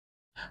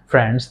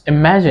Friends,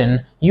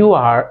 imagine you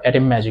are at a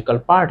magical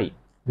party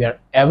where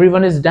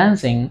everyone is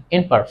dancing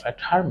in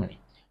perfect harmony,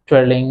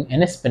 twirling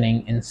and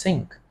spinning in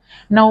sync.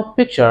 Now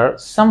picture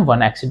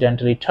someone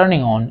accidentally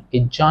turning on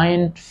a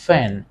giant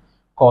fan,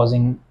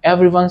 causing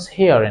everyone's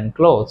hair and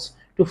clothes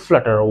to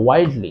flutter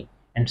wildly,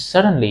 and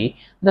suddenly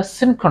the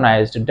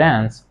synchronized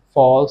dance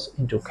falls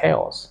into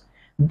chaos.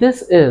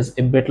 This is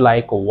a bit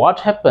like what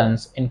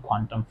happens in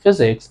quantum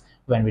physics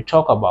when we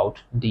talk about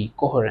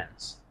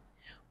decoherence.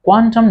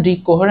 Quantum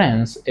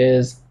decoherence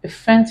is a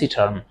fancy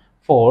term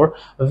for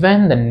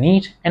when the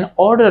neat and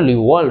orderly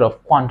world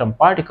of quantum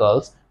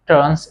particles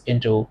turns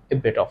into a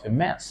bit of a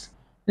mess.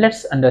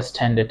 Let's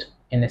understand it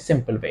in a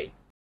simple way.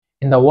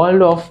 In the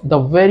world of the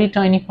very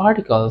tiny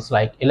particles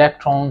like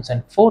electrons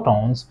and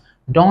photons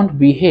don't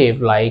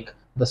behave like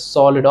the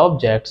solid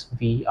objects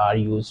we are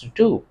used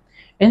to.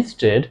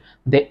 Instead,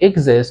 they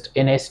exist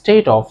in a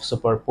state of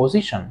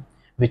superposition,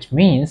 which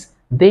means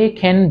they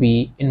can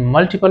be in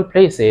multiple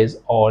places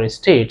or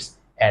states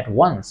at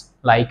once,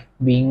 like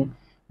being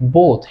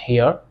both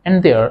here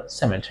and there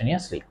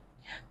simultaneously.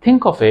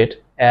 Think of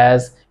it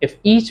as if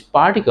each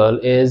particle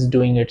is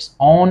doing its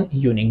own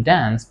unique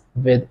dance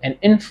with an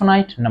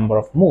infinite number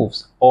of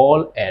moves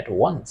all at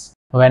once.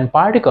 When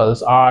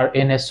particles are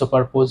in a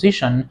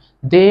superposition,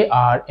 they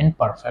are in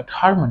perfect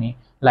harmony,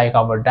 like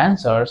our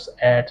dancers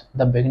at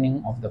the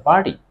beginning of the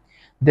party.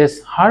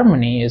 This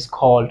harmony is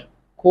called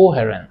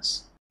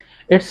coherence.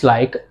 It's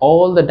like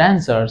all the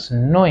dancers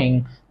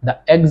knowing the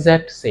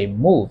exact same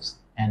moves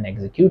and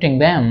executing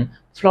them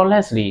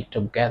flawlessly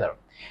together.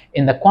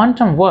 In the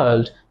quantum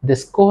world,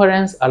 this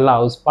coherence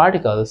allows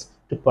particles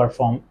to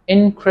perform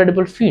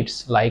incredible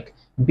feats like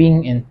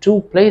being in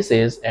two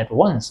places at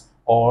once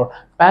or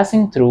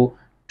passing through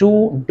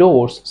two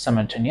doors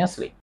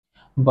simultaneously.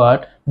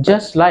 But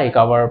just like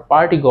our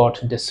party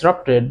got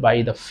disrupted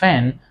by the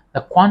fan,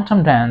 the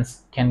quantum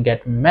dance can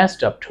get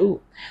messed up too.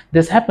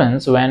 This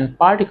happens when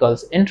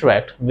particles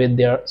interact with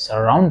their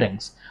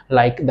surroundings,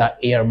 like the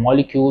air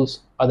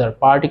molecules, other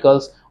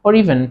particles, or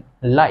even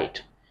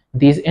light.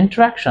 These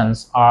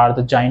interactions are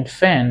the giant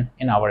fan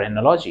in our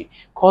analogy,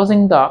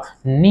 causing the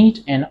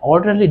neat and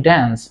orderly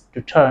dance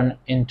to turn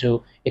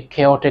into a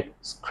chaotic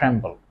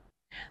scramble.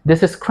 This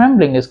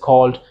scrambling is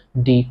called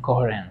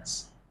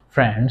decoherence.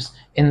 Friends,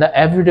 in the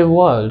everyday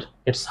world,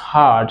 it's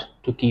hard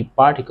to keep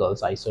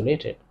particles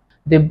isolated.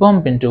 They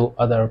bump into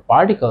other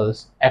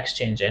particles,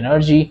 exchange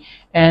energy,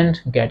 and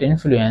get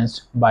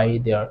influenced by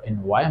their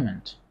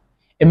environment.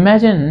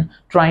 Imagine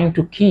trying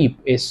to keep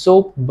a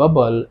soap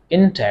bubble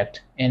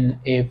intact in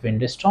a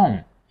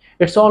windstorm.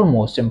 It's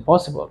almost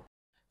impossible.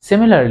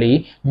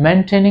 Similarly,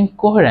 maintaining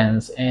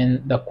coherence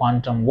in the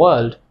quantum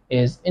world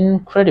is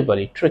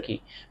incredibly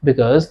tricky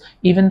because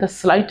even the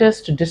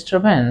slightest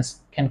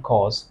disturbance can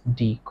cause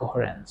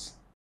decoherence.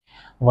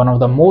 One of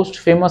the most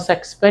famous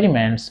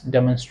experiments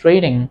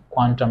demonstrating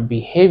quantum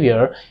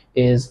behavior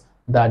is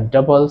the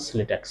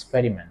double-slit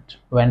experiment.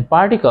 When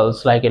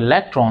particles like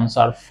electrons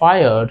are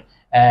fired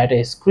at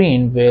a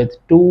screen with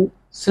two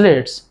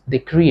slits, they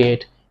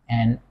create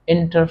an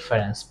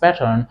interference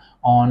pattern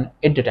on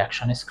a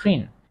detection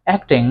screen,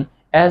 acting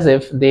as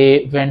if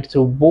they went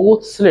through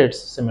both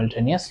slits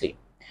simultaneously.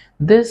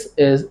 This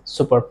is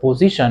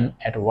superposition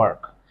at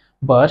work.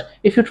 But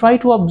if you try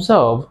to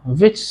observe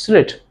which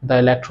slit the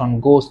electron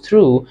goes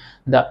through,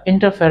 the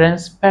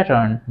interference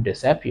pattern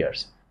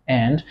disappears,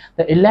 and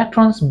the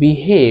electrons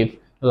behave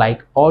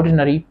like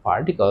ordinary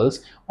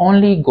particles,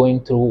 only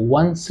going through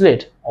one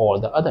slit or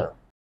the other.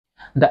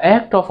 The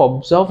act of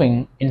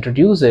observing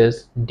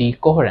introduces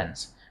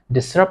decoherence,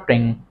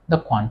 disrupting the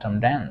quantum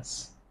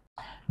dance.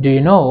 Do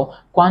you know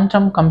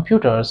quantum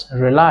computers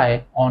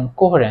rely on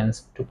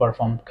coherence to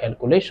perform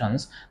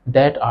calculations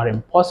that are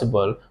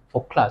impossible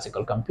for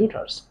classical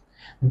computers?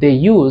 They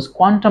use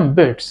quantum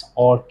bits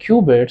or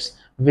qubits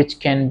which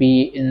can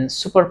be in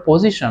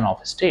superposition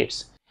of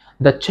states.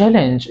 The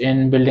challenge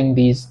in building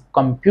these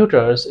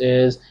computers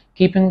is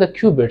keeping the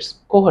qubits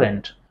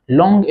coherent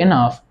long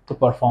enough to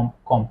perform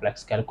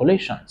complex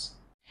calculations.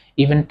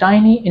 Even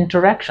tiny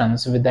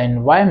interactions with the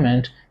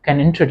environment can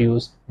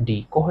introduce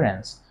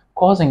decoherence,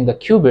 causing the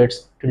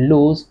qubits to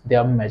lose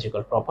their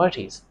magical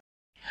properties.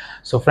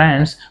 So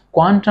friends,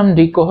 quantum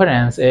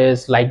decoherence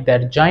is like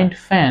that giant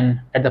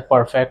fan at the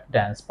perfect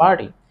dance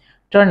party,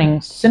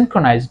 turning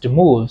synchronized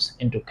moves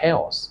into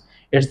chaos.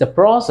 It's the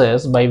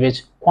process by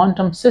which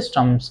quantum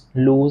systems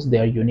lose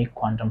their unique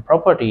quantum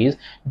properties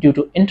due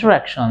to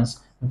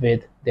interactions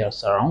with their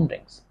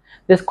surroundings.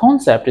 This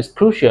concept is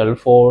crucial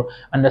for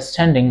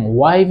understanding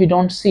why we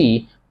don't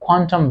see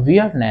quantum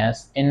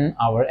weirdness in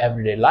our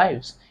everyday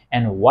lives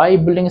and why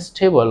building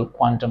stable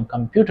quantum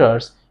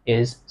computers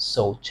is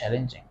so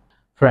challenging.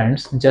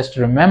 Friends, just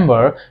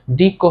remember,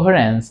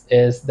 decoherence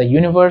is the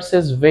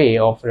universe's way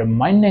of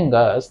reminding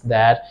us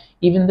that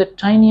even the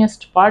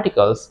tiniest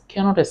particles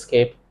cannot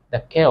escape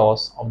the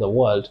chaos of the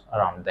world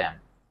around them.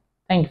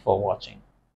 Thank you for watching.